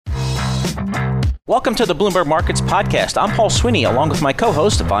Welcome to the Bloomberg Markets Podcast. I'm Paul Sweeney, along with my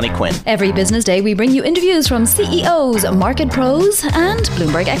co-host, Bonnie Quinn. Every business day, we bring you interviews from CEOs, market pros, and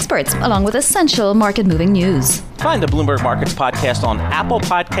Bloomberg experts, along with essential market-moving news. Find the Bloomberg Markets Podcast on Apple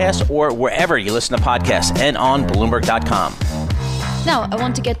Podcasts or wherever you listen to podcasts and on Bloomberg.com. Now, I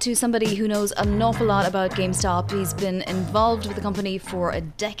want to get to somebody who knows an awful lot about GameStop. He's been involved with the company for a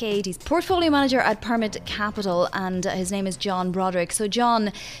decade. He's portfolio manager at Permit Capital, and his name is John Broderick. So,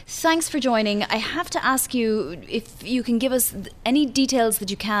 John, thanks for joining. I have to ask you if you can give us any details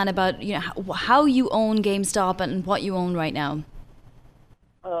that you can about how you own GameStop and what you own right now.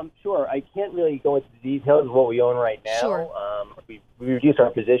 Sure. I can't really go into the details of what we own right now. Sure. We reduced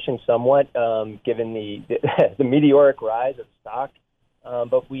our position somewhat given the meteoric rise of the stock.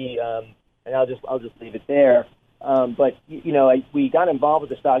 But we, and I'll just leave it there. But we got involved with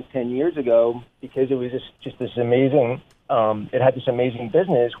the stock 10 years ago because it was just this amazing. It had this amazing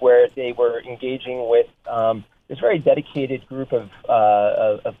business where they were engaging with this very dedicated group of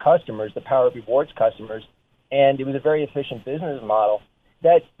customers, the Power Rewards customers, and it was a very efficient business model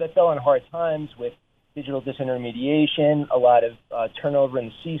that fell on hard times with digital disintermediation, a lot of turnover in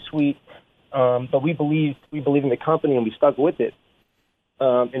the C-suite. But we believe in the company and we stuck with it.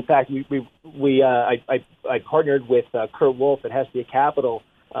 In fact, I partnered with Kurt Wolf at Hestia Capital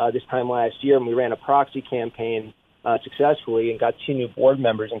this time last year, and we ran a proxy campaign successfully and got 2 new board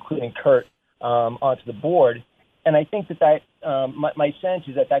members, including Kurt, onto the board. And I think that my sense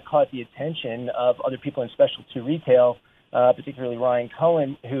is that caught the attention of other people in specialty retail, particularly Ryan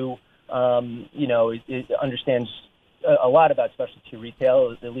Cohen, who understands a lot about specialty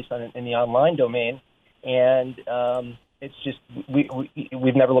retail, at least in the online domain, and it's just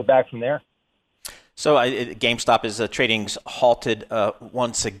we've never looked back from there. So GameStop is trading's halted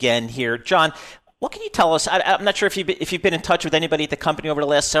once again here. John, what can you tell us? I'm not sure if you've been in touch with anybody at the company over the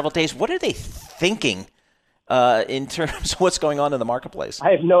last several days. What are they thinking in terms of what's going on in the marketplace? I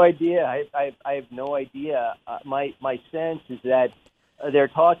have no idea. I have no idea. My sense is that they're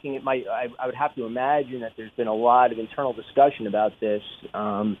talking. I would have to imagine that there's been a lot of internal discussion about this.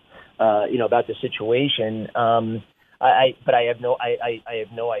 About the situation. But I have no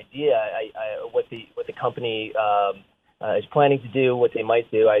idea what the company is planning to do, what they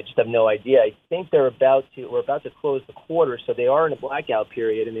might do. I just have no idea. I think we're about to close the quarter, so they are in a blackout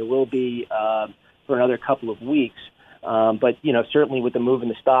period, and they will be for another couple of weeks. But certainly with the move in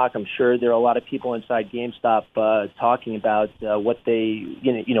the stock, I'm sure there are a lot of people inside GameStop talking about what they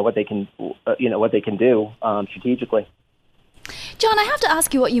can do strategically. John, I have to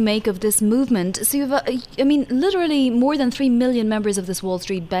ask you what you make of this movement. So you have, literally more than 3 million members of this Wall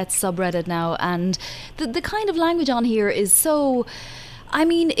Street Bets subreddit now, and the kind of language on here is so...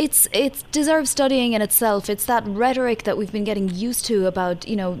 it deserves studying in itself. It's that rhetoric that we've been getting used to about,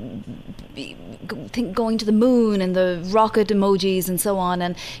 going to the moon and the rocket emojis and so on,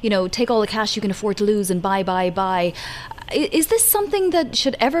 and, take all the cash you can afford to lose and buy. Is this something that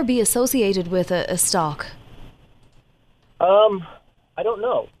should ever be associated with a stock? I don't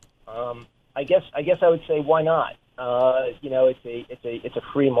know. I guess I would say why not? It's a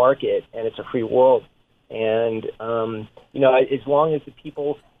free market and it's a free world, and as long as the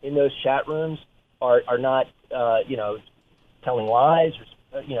people in those chat rooms are not telling lies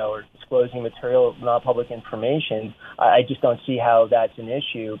or disclosing material non-public information, I just don't see how that's an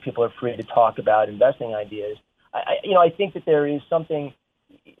issue. People are free to talk about investing ideas. I think that there is something.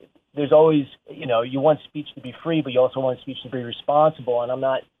 There's always, you want speech to be free, but you also want speech to be responsible. And I'm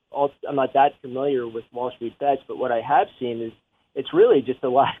not that familiar with Wall Street Bets, but what I have seen is it's really just a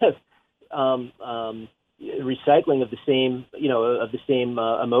lot of recycling of the same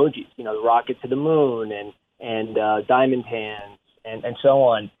emojis. The rocket to the moon and diamond hands and so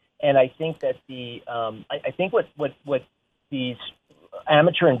on. And I think that I think what these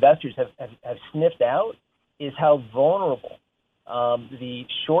amateur investors have sniffed out is how vulnerable the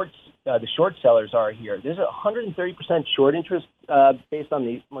short sellers are here. There's a 130% short interest based on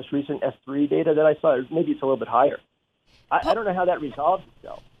the most recent S3 data that I saw. Maybe it's a little bit higher. I don't know how that resolves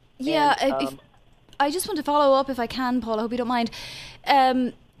itself. Yeah, I just want to follow up if I can, Paul. I hope you don't mind.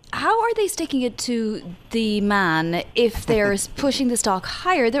 How are they sticking it to the man if they're pushing the stock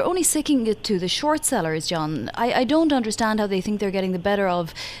higher? They're only sticking it to the short sellers, John. I don't understand how they think they're getting the better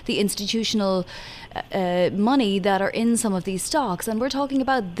of the institutional money that are in some of these stocks. And we're talking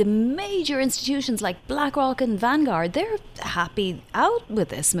about the major institutions like BlackRock and Vanguard. They're happy out with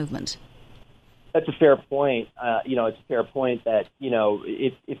this movement. That's a fair point. It's a fair point that,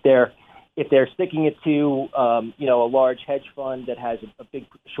 if they're sticking it to, a large hedge fund that has a big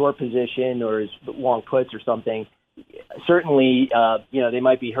short position or is long puts or something, certainly, they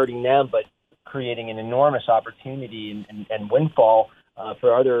might be hurting them, but creating an enormous opportunity and windfall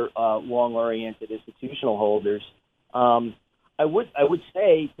for other long-oriented institutional holders. I would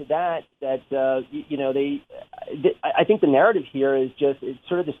say to that I think the narrative here is it's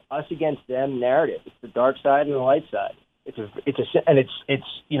sort of this us against them narrative. It's the dark side and the light side.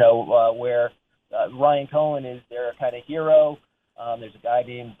 Where Ryan Cohen is their kind of hero. There's a guy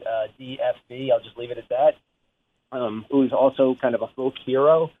named DFB. I'll just leave it at that. Who's also kind of a folk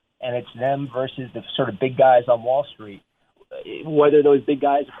hero, and it's them versus the sort of big guys on Wall Street. Whether those big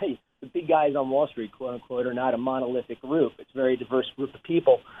guys, the big guys on Wall Street, quote unquote, are not a monolithic group. It's a very diverse group of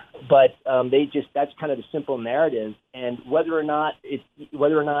people, but that's kind of the simple narrative. And whether or not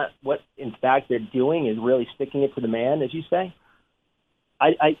what in fact they're doing is really sticking it to the man, as you say,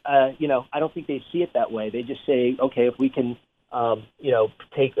 I don't think they see it that way. They just say, okay, if we can,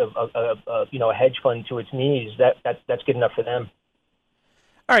 take a hedge fund to its knees, that's good enough for them.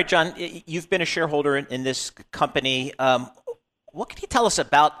 All right, John, you've been a shareholder in this company. What can you tell us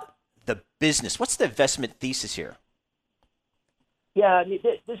about the business? What's the investment thesis here? Yeah, I mean,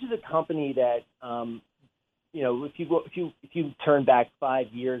 this is a company that, if you turn back 5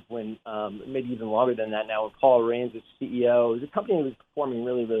 years when, maybe even longer than that now, when Paul Raines was CEO, it was a company that was performing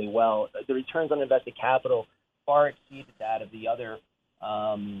really, really well. The returns on invested capital far exceeded that of the other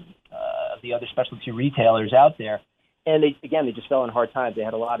specialty retailers out there. And they just fell on hard times. They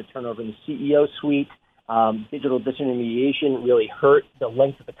had a lot of turnover in the CEO suite. Digital disintermediation really hurt. The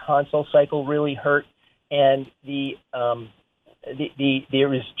length of the console cycle really hurt. And the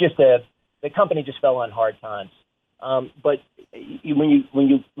company just fell on hard times. But when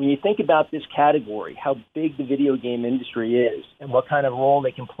you think about this category, how big the video game industry is and what kind of role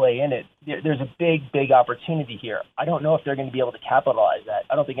they can play in it, there's a big opportunity here. I don't know if they're going to be able to capitalize that.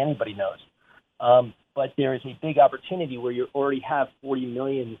 I don't think anybody knows. But there is a big opportunity where you already have 40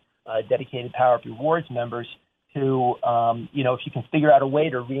 million dedicated PowerUp Rewards members who, if you can figure out a way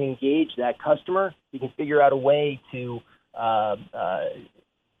to re-engage that customer, you can figure out a way to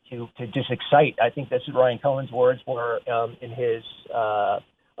just excite. I think that's what Ryan Cohen's words were in his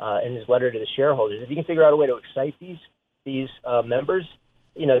letter to the shareholders. If you can figure out a way to excite these members,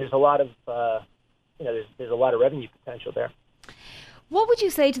 there's a lot of there's a lot of revenue potential there. What would you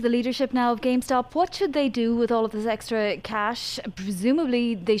say to the leadership now of GameStop? What should they do with all of this extra cash?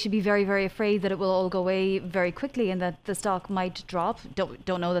 Presumably, they should be very, very afraid that it will all go away very quickly and that the stock might drop.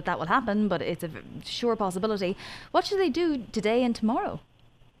 Don't know that will happen, but it's a sure possibility. What should they do today and tomorrow?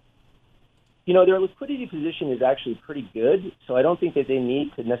 Their liquidity position is actually pretty good, so I don't think that they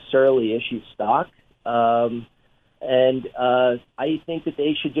need to necessarily issue stock. And I think that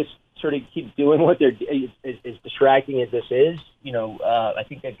they should just sort of keep doing what they're as distracting as this is. I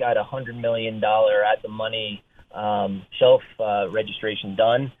think they've got $100 million at the money shelf registration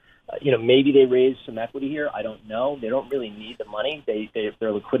done. Maybe they raise some equity here. I don't know. They don't really need the money.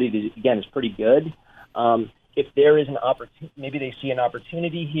 Their liquidity again is pretty good. If there is an opportunity, maybe they see an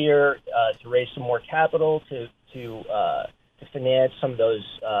opportunity here to raise some more capital to finance some of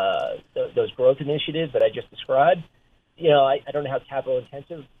those growth initiatives that I just described. I don't know how capital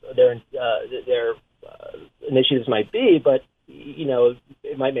intensive their initiatives might be, but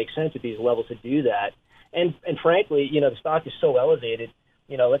it might make sense at these levels to do that. And frankly, the stock is so elevated.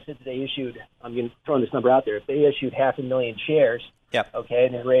 Let's say they issued, I'm going to throw this number out there. If they issued 500,000 shares, yep. Okay,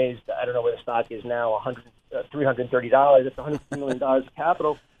 and they raised, I don't know where the stock is now, $330. That's $150 million of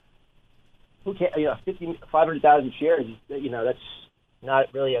capital. Who can? 500,000 shares. That's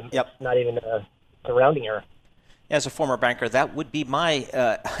not really not even a rounding error. As a former banker, that would be my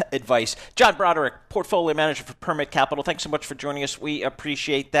advice. John Broderick, Portfolio Manager for Permit Capital. Thanks so much for joining us. We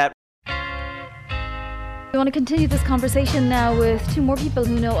appreciate that. We want to continue this conversation now with two more people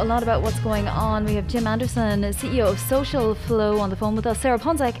who know a lot about what's going on. We have Jim Anderson, CEO of Social Flow, on the phone with us. Sarah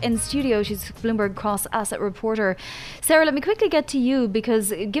Ponczak in studio. She's Bloomberg Cross Asset Reporter. Sarah, let me quickly get to you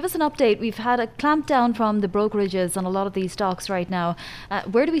because give us an update. We've had a clampdown from the brokerages on a lot of these stocks right now.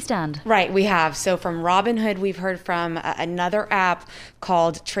 Where do we stand? Right, we have. So from Robinhood, we've heard from another app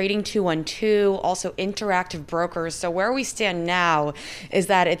called Trading 212, also Interactive Brokers. So where we stand now is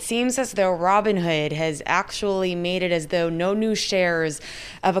that it seems as though Robinhood has actually made it as though no new shares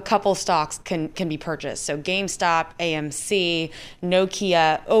of a couple stocks can be purchased. So GameStop, AMC,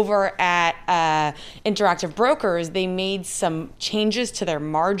 Nokia. Over at Interactive Brokers, they made some changes to their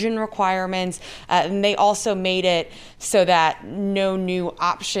margin requirements, and they also made it so that no new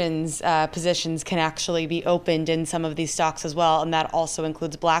options positions can actually be opened in some of these stocks as well, and that also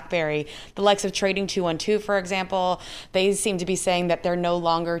includes BlackBerry. The likes of Trading 212, for example, they seem to be saying that they're no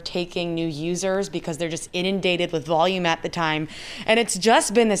longer taking new users because there just inundated with volume at the time. And it's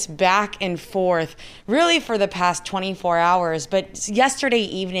just been this back and forth really for the past 24 hours. But yesterday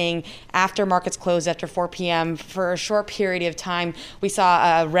evening, after markets closed after 4 p.m., for a short period of time, we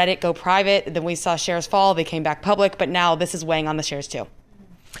saw Reddit go private. Then we saw shares fall. They came back public. But now this is weighing on the shares too.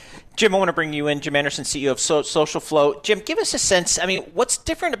 Jim, I want to bring you in. Jim Anderson, CEO of Social Flow. Jim, give us a sense. I mean, what's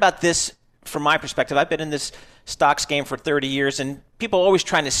different about this from my perspective? I've been in this stocks game for 30 years, and people are always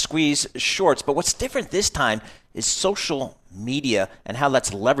trying to squeeze shorts. But what's different this time is social media and how that's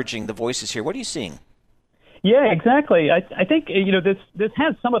leveraging the voices here. What are you seeing? Yeah, exactly. I think, this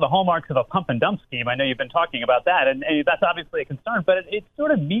has some of the hallmarks of a pump and dump scheme. I know you've been talking about that, and that's obviously a concern, but it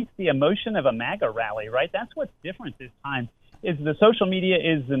sort of meets the emotion of a MAGA rally, right? That's what's different this time. Is the social media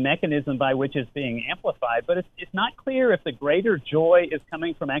is the mechanism by which it's being amplified, but it's not clear if the greater joy is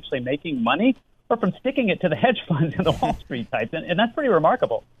coming from actually making money or from sticking it to the hedge funds and the Wall Street types, and that's pretty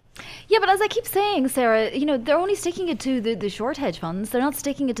remarkable. Yeah, but as I keep saying, Sarah, they're only sticking it to the short hedge funds. They're not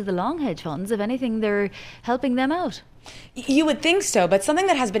sticking it to the long hedge funds. If anything, they're helping them out. You would think so, but something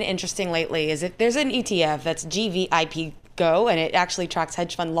that has been interesting lately is that there's an ETF that's GVIP Go, and it actually tracks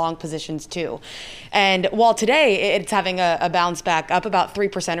hedge fund long positions too. And while today it's having a bounce back up about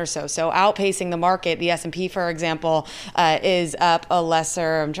 3% or so outpacing the market, the S&P, for example, is up a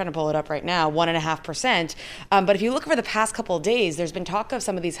lesser, I'm trying to pull it up right now, 1.5%. But if you look over the past couple of days, there's been talk of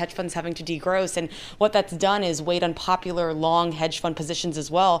some of these hedge funds having to degross, and what that's done is weighed on popular long hedge fund positions as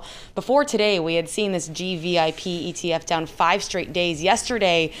well. Before today, we had seen this GVIP ETF down 5 straight days.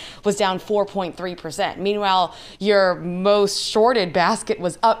 Yesterday was down 4.3%. Meanwhile, your most shorted basket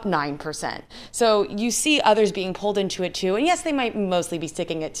was up 9%. So you see others being pulled into it too. And yes, they might mostly be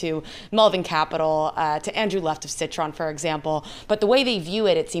sticking it to Melvin Capital, to Andrew Left of Citron, for example. But the way they view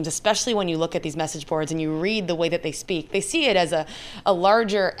it, it seems, especially when you look at these message boards and you read the way that they speak, they see it as a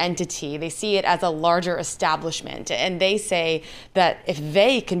larger entity. They see it as a larger establishment. And they say that if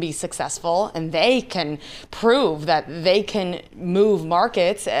they can be successful and they can prove that they can move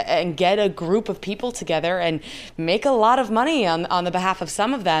markets and get a group of people together and make a lot of money on the behalf of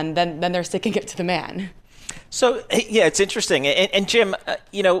some of them, then they're sticking it to the man. So, yeah, it's interesting. And Jim,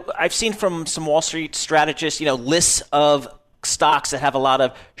 I've seen from some Wall Street strategists, lists of stocks that have a lot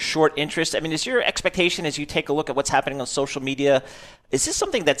of short interest. I mean, is your expectation as you take a look at what's happening on social media, is this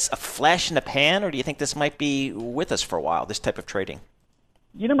something that's a flash in the pan, or do you think this might be with us for a while, this type of trading?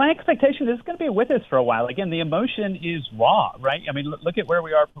 My expectation is going to be with us for a while. Again, the emotion is raw, right? I mean, look at where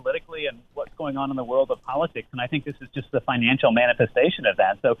we are politically and what's going on in the world of politics, and I think this is just the financial manifestation of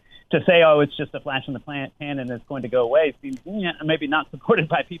that. So to say, oh, it's just a flash in the pan and it's going to go away seems maybe not supported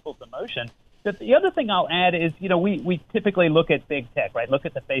by people's emotion. But the other thing I'll add is, we typically look at big tech, right? Look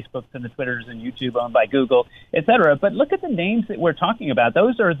at the Facebooks and the Twitters and YouTube owned by Google, et cetera. But look at the names that we're talking about.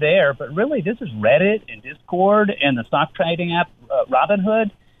 Those are there. But really, this is Reddit and Discord and the stock trading app Robinhood.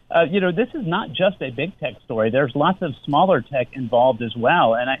 This is not just a big tech story. There's lots of smaller tech involved as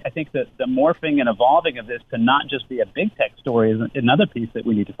well. And I think that the morphing and evolving of this to not just be a big tech story is another piece that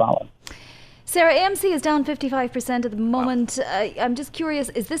we need to follow. Sarah, AMC is down 55% at the moment. I'm just curious,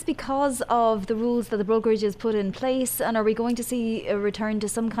 is this because of the rules that the brokerages put in place? And are we going to see a return to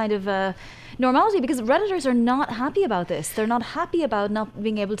some kind of normality? Because Redditors are not happy about this. They're not happy about not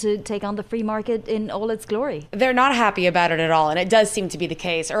being able to take on the free market in all its glory. They're not happy about it at all. And it does seem to be the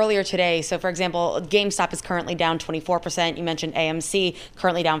case. Earlier today, so for example, GameStop is currently down 24%. You mentioned AMC,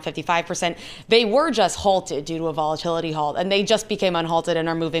 currently down 55%. They were just halted due to a volatility halt. And they just became unhalted and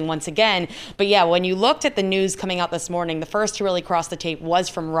are moving once again. But yeah, when you looked at the news coming out this morning, the first to really cross the tape was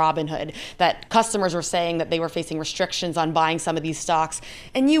from Robinhood, that customers were saying that they were facing restrictions on buying some of these stocks.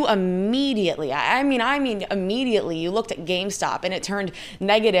 And you immediately, I mean immediately, you looked at GameStop and it turned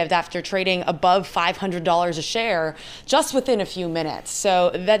negative after trading above $500 a share just within a few minutes.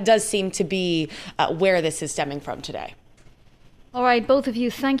 So that does seem to be where this is stemming from today. All right, both of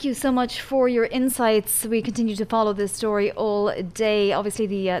you, thank you so much for your insights. We continue to follow this story all day. Obviously,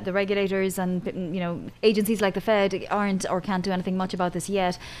 the regulators and agencies like the Fed aren't or can't do anything much about this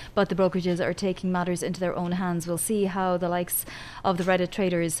yet, but the brokerages are taking matters into their own hands. We'll see how the likes of the Reddit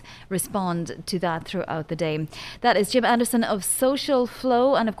traders respond to that throughout the day. That is Jim Anderson of Social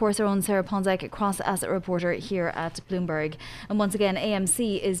Flow, and of course our own Sarah Ponzek, cross-asset reporter here at Bloomberg. And once again,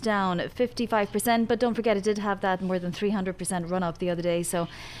 AMC is down 55%, but don't forget it did have that more than 300% run up the other day, so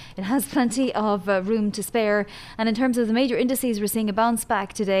it has plenty of room to spare. And in terms of the major indices, we're seeing a bounce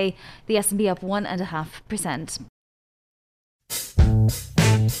back today. The S&P up 1.5%.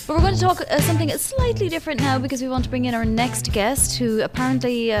 But we're going to talk something slightly different now because we want to bring in our next guest who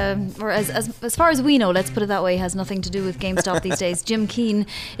apparently, or as far as we know, let's put it that way, has nothing to do with GameStop these days. Jim Keane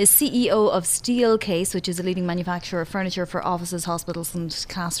is CEO of Steelcase, which is a leading manufacturer of furniture for offices, hospitals and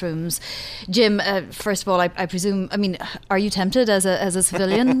classrooms. Jim, first of all, I presume, are you tempted as a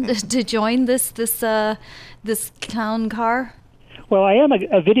civilian to join this clown car? Well, I am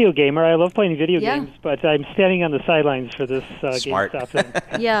a video gamer. I love playing video games, but I'm standing on the sidelines for this GameStop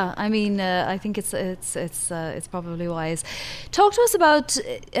thing. Yeah, I think it's probably wise. Talk to us about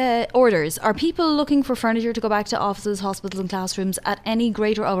orders. Are people looking for furniture to go back to offices, hospitals, and classrooms at any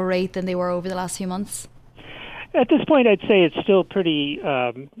greater of a rate than they were over the last few months? At this point, I'd say it's still pretty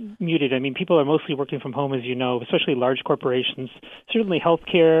muted. People are mostly working from home, as you know, especially large corporations. Certainly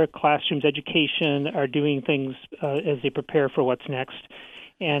healthcare, classrooms, education are doing things as they prepare for what's next.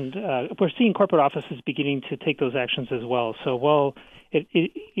 And we're seeing corporate offices beginning to take those actions as well. So while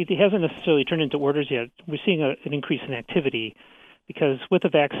it hasn't necessarily turned into orders yet, we're seeing an increase in activity because with the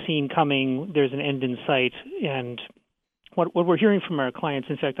vaccine coming, there's an end in sight. And what we're hearing from our clients,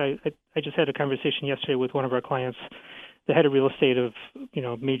 in fact, I just had a conversation yesterday with one of our clients, the head of real estate of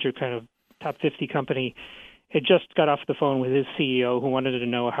major kind of top 50 company, had just got off the phone with his CEO who wanted to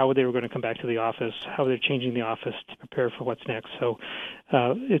know how they were going to come back to the office, how they're changing the office to prepare for what's next. So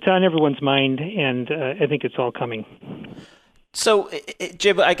it's on everyone's mind, and I think it's all coming. So,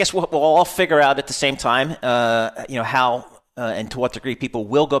 Jim, I guess we'll all figure out at the same time, how and to what degree people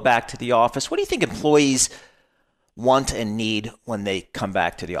will go back to the office. What do you think employees want and need when they come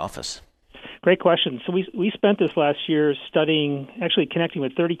back to the office? Great question. So we spent this last year studying, actually connecting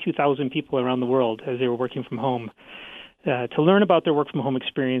with 32,000 people around the world as they were working from home to learn about their work from home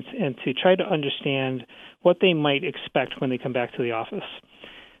experience and to try to understand what they might expect when they come back to the office.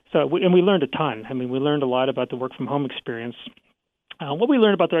 And we learned a ton. We learned a lot about the work from home experience. What we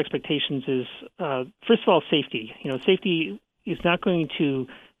learned about their expectations is, first of all, safety. Safety is not going to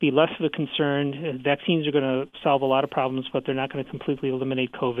be less of a concern. Vaccines are going to solve a lot of problems, but they're not going to completely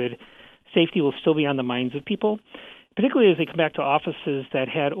eliminate COVID. Safety will still be on the minds of people, particularly as they come back to offices that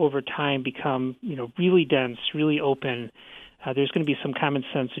had over time become, really dense, really open. There's going to be some common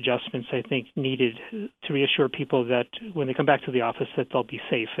sense adjustments, I think, needed to reassure people that when they come back to the office that they'll be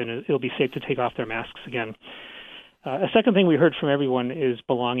safe and it'll be safe to take off their masks again. A second thing we heard from everyone is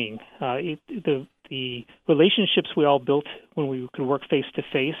belonging. The relationships we all built when we could work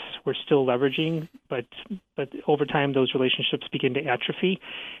face-to-face, we're still leveraging, but over time those relationships begin to atrophy,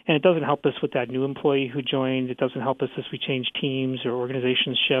 and it doesn't help us with that new employee who joined. It doesn't help us as we change teams or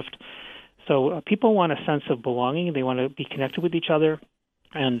organizations shift. So people want a sense of belonging. They want to be connected with each other,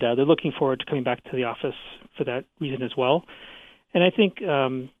 and they're looking forward to coming back to the office for that reason as well. And I think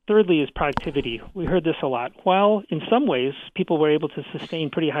thirdly is productivity. We heard this a lot. While in some ways people were able to sustain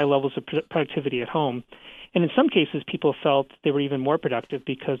pretty high levels of productivity at home, and in some cases people felt they were even more productive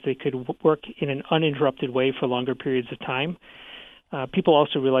because they could work in an uninterrupted way for longer periods of time. People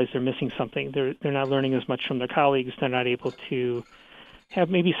also realize they're missing something. They're not learning as much from their colleagues. They're not able to have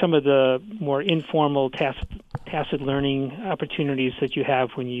maybe some of the more informal tacit learning opportunities that you have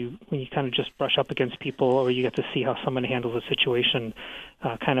when you kind of just brush up against people or you get to see how someone handles a situation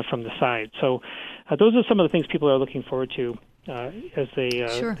kind of from the side. So those are some of the things people are looking forward to as they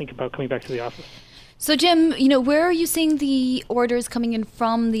think about coming back to the office. So, Jim, where are you seeing the orders coming in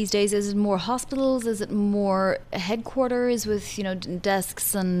from these days? Is it more hospitals? Is it more headquarters with,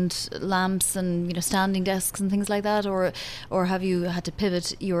 desks and lamps and, standing desks and things like that? Or have you had to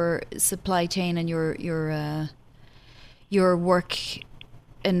pivot your supply chain and your work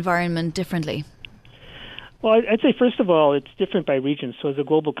environment differently? Well, I'd say, first of all, it's different by region. So as a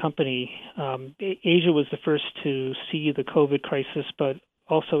global company, Asia was the first to see the COVID crisis, but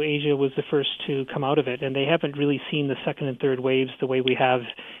also Asia was the first to come out of it, and they haven't really seen the second and third waves the way we have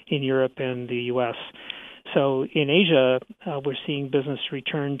in Europe and the U.S. So in Asia, we're seeing business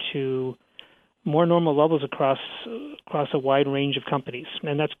return to more normal levels across a wide range of companies,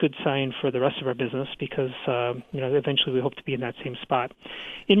 and that's a good sign for the rest of our business because eventually we hope to be in that same spot.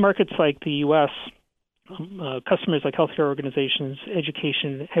 In markets like the U.S., customers like healthcare organizations,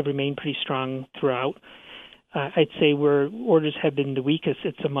 education have remained pretty strong throughout. I'd say where orders have been the weakest,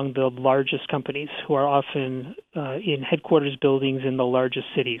 it's among the largest companies who are often in headquarters buildings in the largest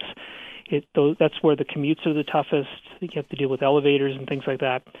cities. That's where the commutes are the toughest. You have to deal with elevators and things like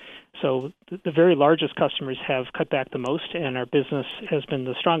that. So the very largest customers have cut back the most, and our business has been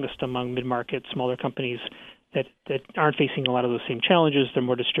the strongest among mid-market, smaller companies that aren't facing a lot of those same challenges. They're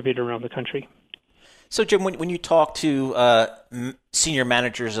more distributed around the country. So, Jim, when you talk to senior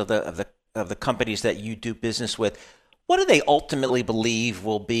managers of the companies that you do business with, What do they ultimately believe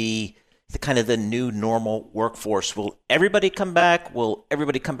will be the kind of the new normal workforce? Will everybody come back? Will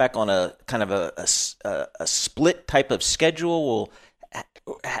everybody come back on a kind of a split type of schedule?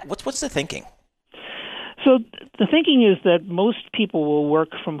 What's the thinking? So the thinking is that most people will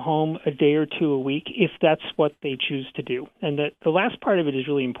work from home a day or two a week if that's what they choose to do. And that the last part of it is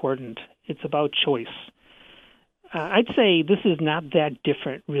really important. It's about choice. I'd say this is not that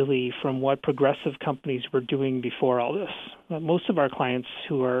different, really, from what progressive companies were doing before all this. Most of our clients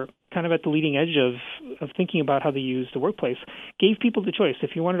who are kind of at the leading edge of thinking about how they use the workplace gave people the choice. If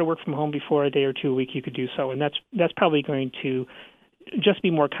you wanted to work from home before a day or two a week, you could do so. And that's probably going to just be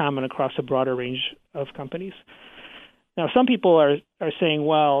more common across a broader range of companies. Now, some people are saying,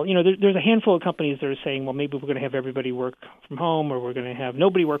 well, there's a handful of companies that are saying, well, maybe we're going to have everybody work from home, or we're going to have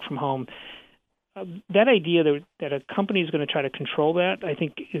nobody work from home. That idea that a company is going to try to control that, I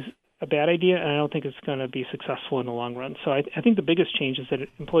think, is a bad idea, and I don't think it's going to be successful in the long run. So I think the biggest change is that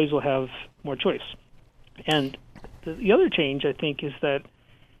employees will have more choice. And the other change, I think, is that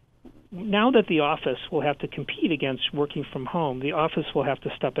now that the office will have to compete against working from home, the office will have to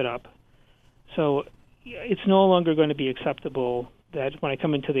step it up. So it's no longer going to be acceptable that when I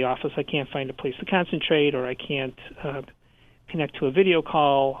come into the office, I can't find a place to concentrate, or I can't connect to a video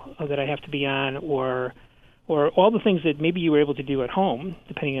call that I have to be on, or all the things that maybe you were able to do at home,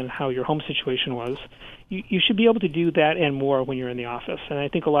 depending on how your home situation was. You should be able to do that and more when you're in the office. And I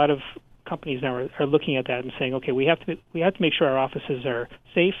think a lot of companies now are looking at that and saying, okay, we have to make sure our offices are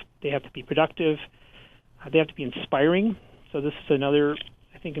safe. They have to be productive. They have to be inspiring. So this is another,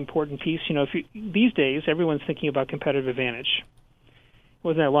 I think, important piece. These days everyone's thinking about competitive advantage. It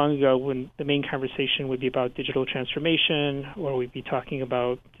wasn't that long ago when the main conversation would be about digital transformation, or we'd be talking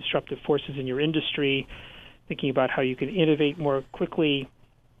about disruptive forces in your industry, thinking about how you can innovate more quickly.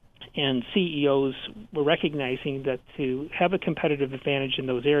 And CEOs were recognizing that to have a competitive advantage in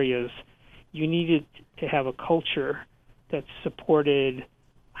those areas, you needed to have a culture that supported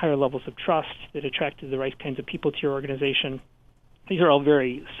higher levels of trust, that attracted the right kinds of people to your organization. These are all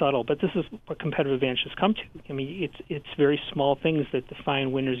very subtle, but this is what competitive advantage has come to. I mean, it's very small things that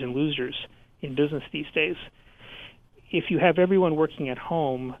define winners and losers in business these days. If you have everyone working at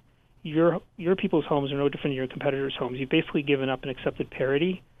home, your people's homes are no different than your competitors' homes. You've basically given up and accepted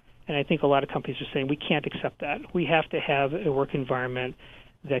parity, and I think a lot of companies are saying we can't accept that. We have to have a work environment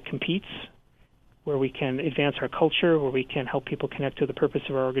that competes, where we can advance our culture, where we can help people connect to the purpose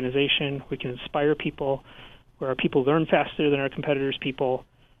of our organization, we can inspire people, where our people learn faster than our competitors' people,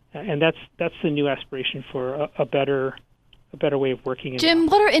 and that's the new aspiration for a better way of working. Jim,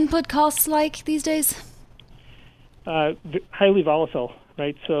 what are input costs like these days? Highly volatile,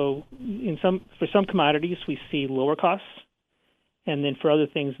 right? So for some commodities, we see lower costs, and then for other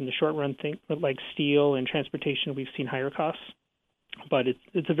things in the short run, like steel and transportation, we've seen higher costs. But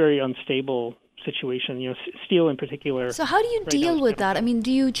it's a very unstable situation, steel in particular. So how do you deal with that? I mean,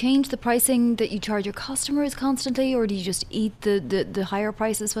 do you change the pricing that you charge your customers constantly, or do you just eat the higher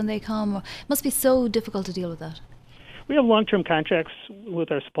prices when they come? It must be so difficult to deal with that. We have long-term contracts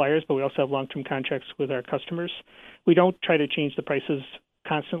with our suppliers, but we also have long-term contracts with our customers. We don't try to change the prices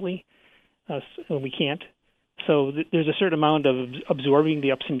constantly. We can't. So there's a certain amount of absorbing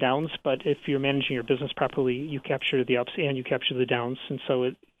the ups and downs, but if you're managing your business properly, you capture the ups and you capture the downs, and so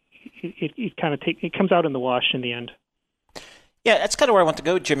it comes out in the wash in the end. Yeah, that's kind of where I want to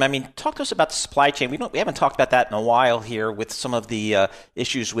go, Jim. I mean, talk to us about the supply chain. We haven't talked about that in a while here with some of the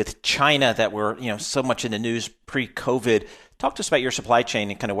issues with China that were so much in the news pre-COVID. Talk to us about your supply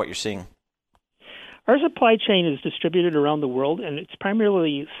chain and kind of what you're seeing. Our supply chain is distributed around the world, and it's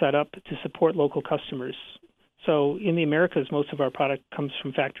primarily set up to support local customers. So in the Americas, most of our product comes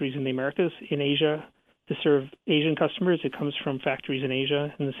from factories in the Americas. In Asia, to serve Asian customers, it comes from factories in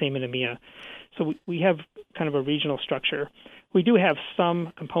Asia, and the same in EMEA. So we have kind of a regional structure. We do have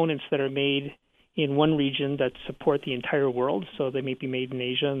some components that are made in one region that support the entire world. So they may be made in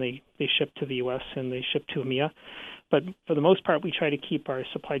Asia, and they ship to the U.S. and they ship to EMEA. But for the most part, we try to keep our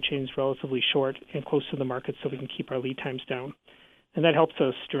supply chains relatively short and close to the market so we can keep our lead times down. And that helps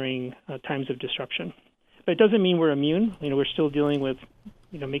us during times of disruption. But it doesn't mean we're immune. We're still dealing with,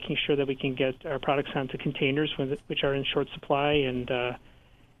 making sure that we can get our products onto containers which are in short supply, and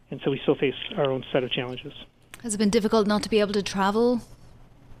so we still face our own set of challenges. Has it been difficult not to be able to travel?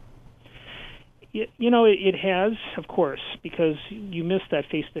 It has, of course, because you miss that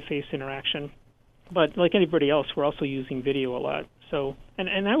face-to-face interaction. But like anybody else, we're also using video a lot. So,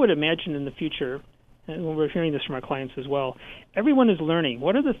 and I would imagine in the future, and when we're hearing this from our clients as well, everyone is learning.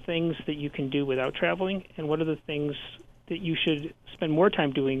 What are the things that you can do without traveling, and what are the things that you should spend more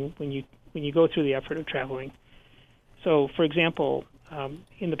time doing when you go through the effort of traveling? So, for example,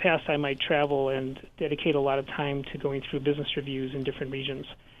 in the past, I might travel and dedicate a lot of time to going through business reviews in different regions.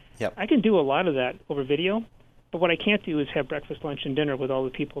 Yep. I can do a lot of that over video, but what I can't do is have breakfast, lunch, and dinner with all the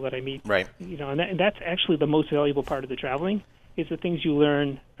people that I meet. Right. And that's actually the most valuable part of the traveling, is the things you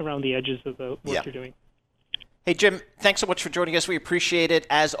learn around the edges of the work you're doing. Hey, Jim, thanks so much for joining us. We appreciate it.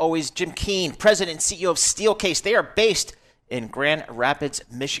 As always, Jim Keane, President and CEO of Steelcase. They are based in Grand Rapids,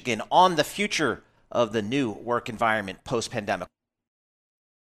 Michigan, on the future of the new work environment post-pandemic.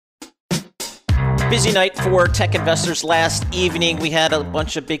 Busy night for tech investors last evening. We had a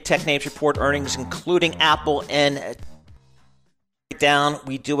bunch of big tech names report earnings, including Apple and down.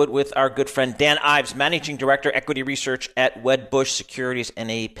 We do it with our good friend Dan Ives, Managing Director, Equity Research at Wedbush Securities and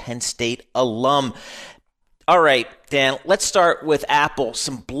a Penn State alum. All right, Dan, let's start with Apple.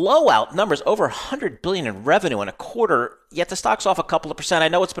 Some blowout numbers, over $100 billion in revenue in a quarter, yet the stock's off a couple of percent. I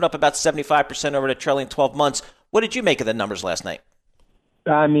know it's been up about 75% over the trailing 12 months. What did you make of the numbers last night?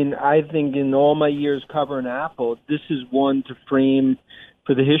 I mean, I think in all my years covering Apple, this is one to frame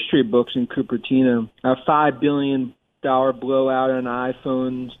for the history books in Cupertino. A $5 billion blowout on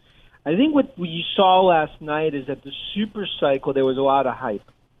iPhones. I think what you saw last night is that the super cycle, there was a lot of hype.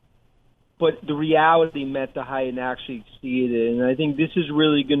 But the reality met the height and actually exceeded it. And I think this is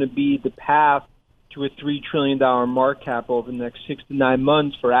really going to be the path to a $3 trillion market cap over the next 6 to 9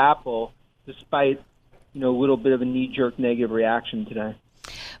 months for Apple, despite, a little bit of a knee-jerk negative reaction today.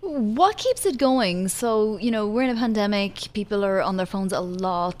 What keeps it going? So, we're in a pandemic. People are on their phones a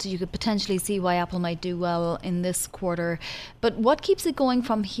lot. You could potentially see why Apple might do well in this quarter. But what keeps it going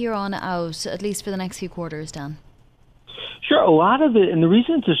from here on out, at least for the next few quarters, Dan? Sure, a lot of it, and the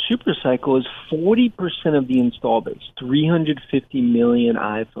reason it's a super cycle is 40% of the install base, 350 million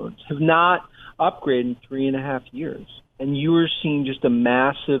iPhones, have not upgraded in 3.5 years. And you are seeing just a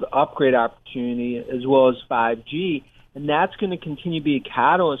massive upgrade opportunity as well as 5G, and that's going to continue to be a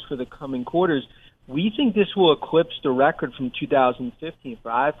catalyst for the coming quarters. We think this will eclipse the record from 2015 for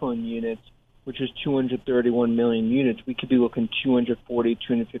iPhone units, which was 231 million units. We could be looking 240,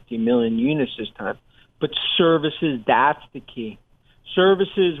 250 million units this time. But services, that's the key.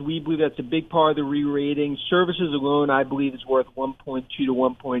 Services, we believe that's a big part of the re-rating. Services alone, I believe, is worth 1.2 to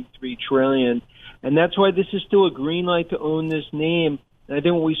 1.3 trillion. And that's why this is still a green light to own this name. And I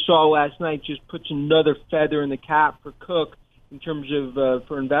think what we saw last night just puts another feather in the cap for Cook in terms of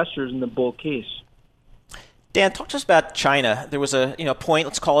for investors in the bull case. Dan, talk to us about China. There was a point,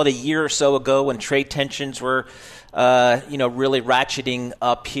 let's call it a year or so ago, when trade tensions were really ratcheting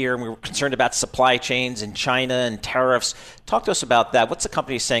up here, and we were concerned about supply chains in China and tariffs. Talk to us about that. What's the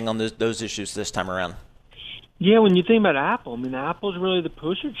company saying on those issues this time around? Yeah, when you think about Apple, Apple's really the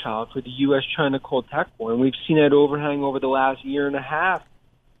poster child for the U.S.-China cold tech war, and we've seen that overhang over the last year and a half.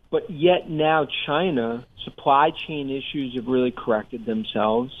 But yet now China, supply chain issues have really corrected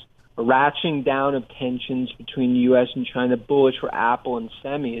themselves. A ratcheting down of tensions between the U.S. and China, bullish for Apple and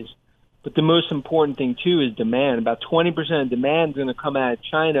semis. But the most important thing, too, is demand. About 20% of demand is going to come out of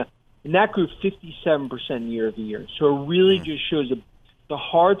China, and that grew 57% year over year. So it really just shows the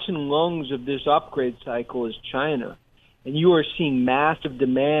hearts and lungs of this upgrade cycle is China. And you are seeing massive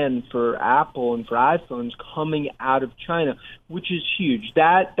demand for Apple and for iPhones coming out of China, which is huge.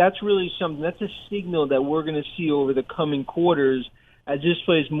 That's really something. That's a signal that we're going to see over the coming quarters as this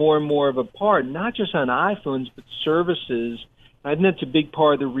plays more and more of a part, not just on iPhones, but services. I think that's a big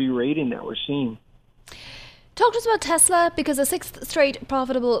part of the re-rating that we're seeing. Talk to us about Tesla, because a sixth straight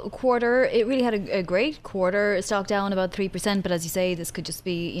profitable quarter. It really had a great quarter. Stock down about 3%, but as you say, this could just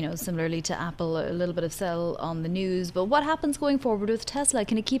be, similarly to Apple, a little bit of sell on the news. But what happens going forward with Tesla?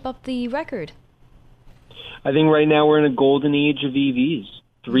 Can it keep up the record? I think right now we're in a golden age of EVs.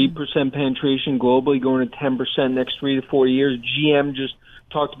 3% penetration globally, going to 10% next 3 to 4 years. GM just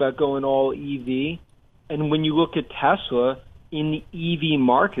talked about going all EV. And when you look at Tesla, in the EV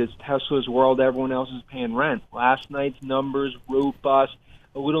market, it's Tesla's world. Everyone else is paying rent. Last night's numbers, robust,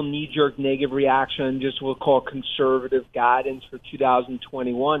 a little knee-jerk negative reaction, just we'll call conservative guidance for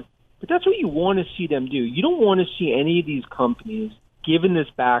 2021. But that's what you want to see them do. You don't want to see any of these companies, given this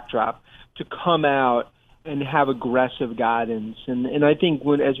backdrop, to come out and have aggressive guidance. And I think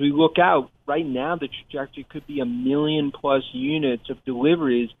as we look out, right now the trajectory could be 1 million plus units of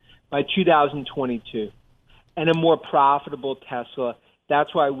deliveries by 2022. And a more profitable Tesla.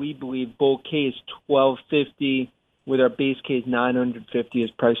 That's why we believe bull case $1,250 with our base case $950 as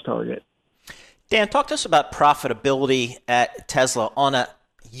price target. Dan, talk to us about profitability at Tesla on a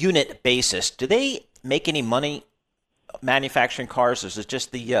unit basis. Do they make any money manufacturing cars, or is it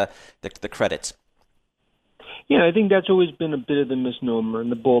just the credits? Yeah, I think that's always been a bit of the misnomer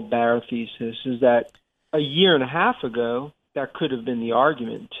and the bull bear thesis is that a year and a half ago, that could have been the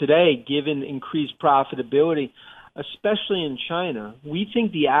argument. Today, given increased profitability, especially in China, we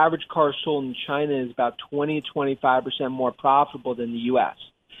think the average car sold in China is about 20 to 25% more profitable than the U.S.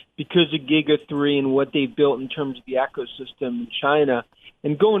 because of Giga 3 and what they've built in terms of the ecosystem in China.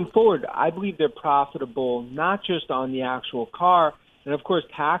 And going forward, I believe they're profitable not just on the actual car, and of course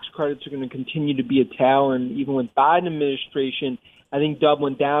tax credits are going to continue to be a tailwind. Even with Biden administration, I think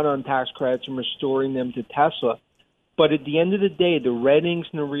doubling down on tax credits and restoring them to Tesla. But at the end of the day, the red ink's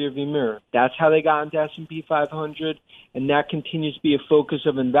in the rearview mirror. That's how they got into S&P 500, and that continues to be a focus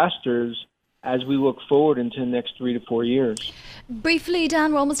of investors as we look forward into the next 3 to 4 years. Briefly,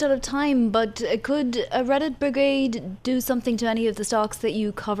 Dan, we're almost out of time, but could a Reddit brigade do something to any of the stocks that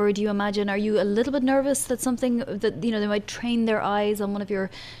you cover, do you imagine? Are you a little bit nervous that something that, they might train their eyes on one of your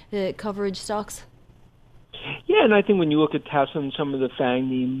coverage stocks? Yeah, and I think when you look at Tesla and some of the FANG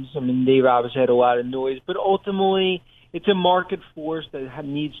names, they've obviously had a lot of noise, but ultimately it's a market force that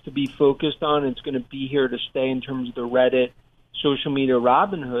needs to be focused on. It's going to be here to stay in terms of the Reddit, social media,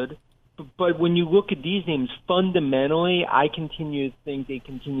 Robinhood. But when you look at these names, fundamentally, I continue to think they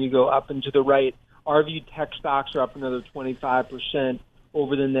continue to go up and to the right. Our view tech stocks are up another 25%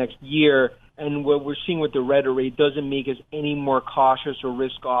 over the next year. And what we're seeing with the Reddit rate doesn't make us any more cautious or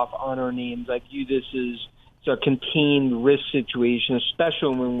risk off on our names. I view this as a contained risk situation,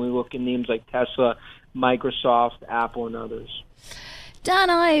 especially when we look at names like Tesla, Microsoft, Apple, and others.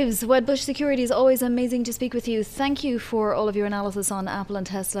 Dan Ives, Wedbush Securities, always amazing to speak with you. Thank you for all of your analysis on Apple and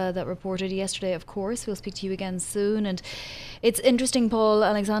Tesla that reported yesterday, of course. We'll speak to you again soon. And it's interesting, Paul,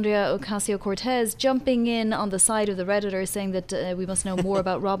 Alexandria Ocasio-Cortez jumping in on the side of the Redditor, saying that we must know more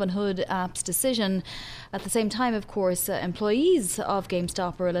about Robinhood app's decision. At the same time, of course, employees of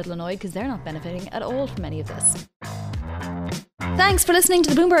GameStop are a little annoyed because they're not benefiting at all from any of this. Thanks for listening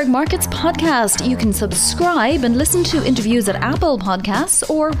to the Bloomberg Markets podcast. You can subscribe and listen to interviews at Apple Podcasts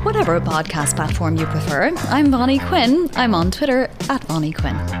or whatever podcast platform you prefer. I'm Vonnie Quinn. I'm on Twitter at Vonnie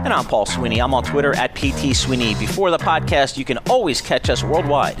Quinn. And I'm Paul Sweeney. I'm on Twitter at PT Sweeney. Before the podcast, you can always catch us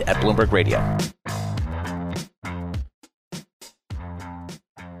worldwide at Bloomberg Radio.